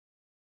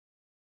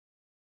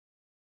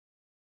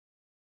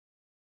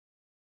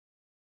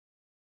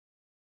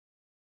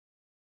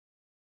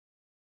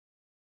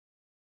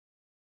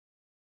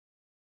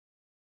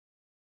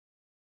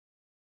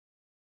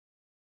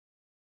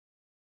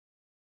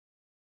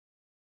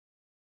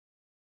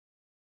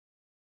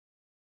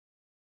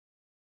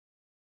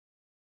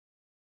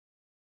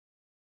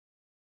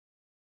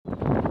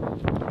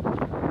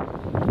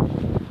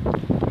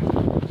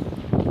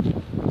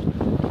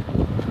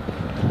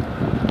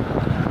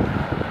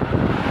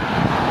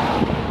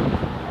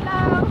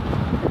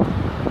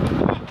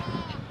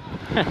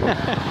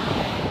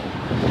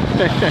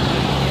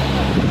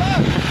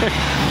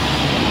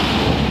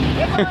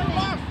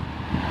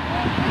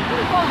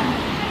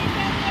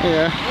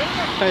Yeah.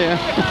 Oh, yeah.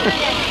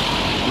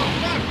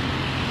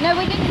 No,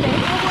 we didn't do.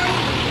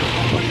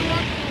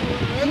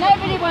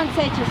 Nobody wants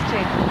HS2.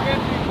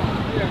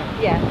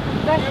 Yeah,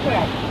 that's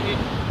correct.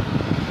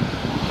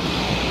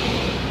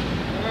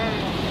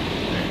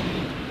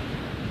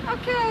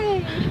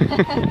 Okay.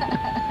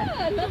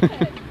 I love it.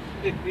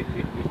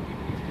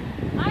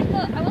 I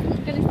thought I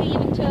wasn't going to see you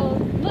until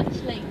much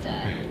later.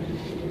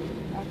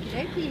 Okie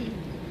dokie.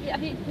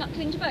 Have you not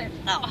cleaned your boat?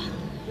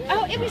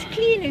 Oh, it was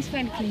clean. It was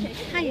fairly clean.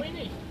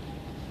 Hi.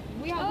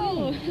 We are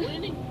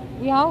winning.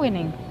 We are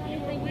winning.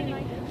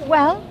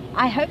 Well,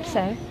 I hope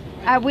so.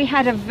 We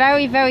had a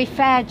very, very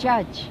fair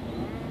judge.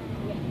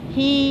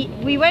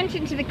 We went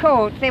into the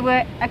court. They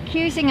were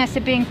accusing us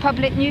of being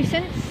public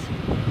nuisance,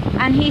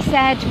 and he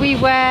said we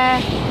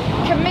were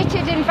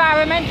committed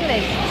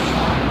environmentalists.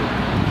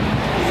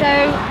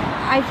 So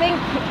I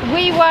think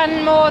we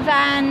won more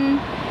than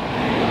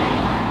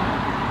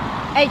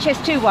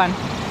HS2 won.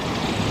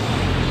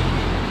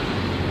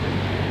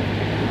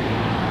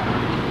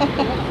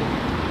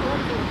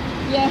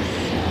 Yes,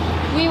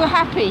 we were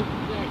happy.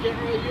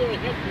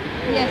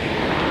 Yes.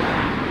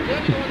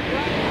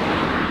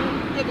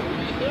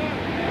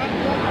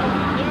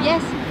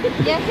 Yes,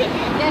 yes,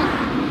 yes.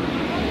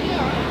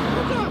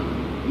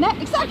 No,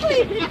 exactly.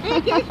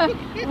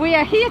 We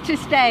are here to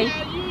stay.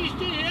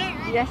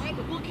 Yes.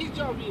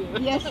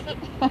 Yes.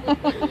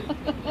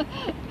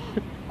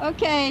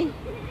 Okay.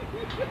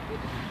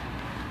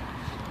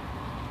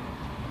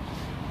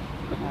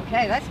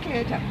 Okay, that's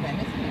cleared up then,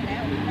 isn't it?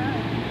 Now we know.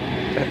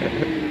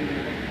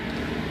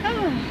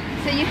 Oh,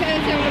 so you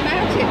heard all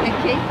about it,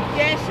 Nikki?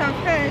 Yes, I've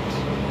heard.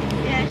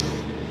 Yes.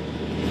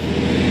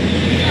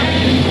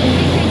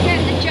 We can get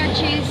the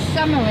judge's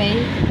summary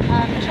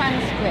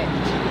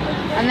transcript,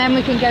 and then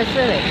we can go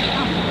through it.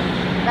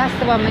 That's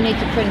the one we need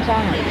to print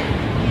out.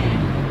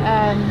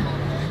 And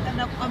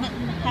I'm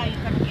how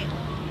you're going to get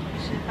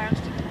the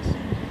barrister going to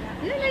send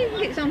that? No, you can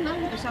get it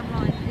online. It's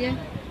online. Yeah.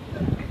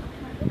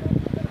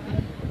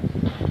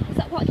 Is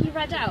that what he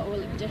read out, or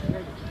will it be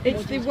different?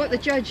 It's what the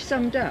judge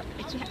summed up.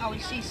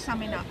 She's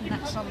summing up, and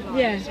that's online,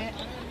 Yeah. is it?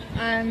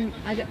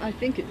 I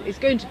think it's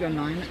going to be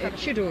online. It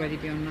should already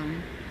be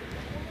online.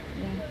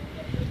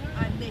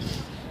 Yeah. And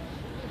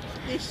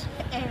this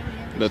area.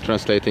 They're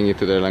translating it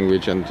to their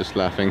language and just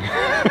laughing.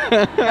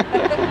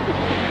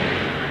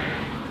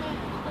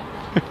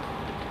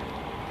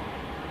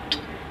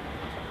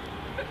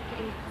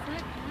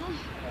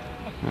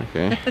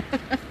 Okay.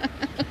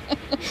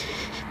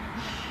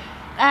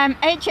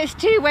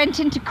 HS2 went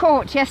into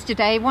court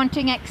yesterday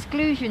wanting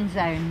exclusion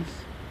zones,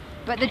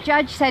 but the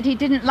judge said he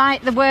didn't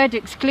like the word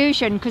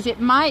exclusion because it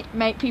might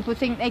make people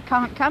think they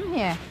can't come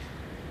here,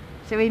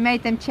 so he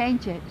made them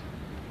change it.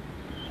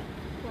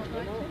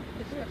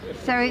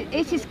 So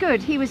it is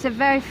good. He was a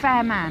very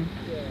fair man,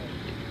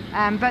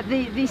 but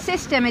the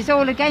system is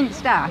all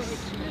against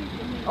us,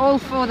 all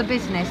for the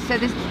business, so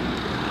the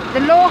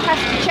law has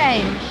to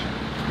change,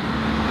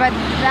 but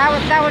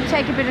that would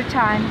take a bit of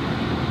time.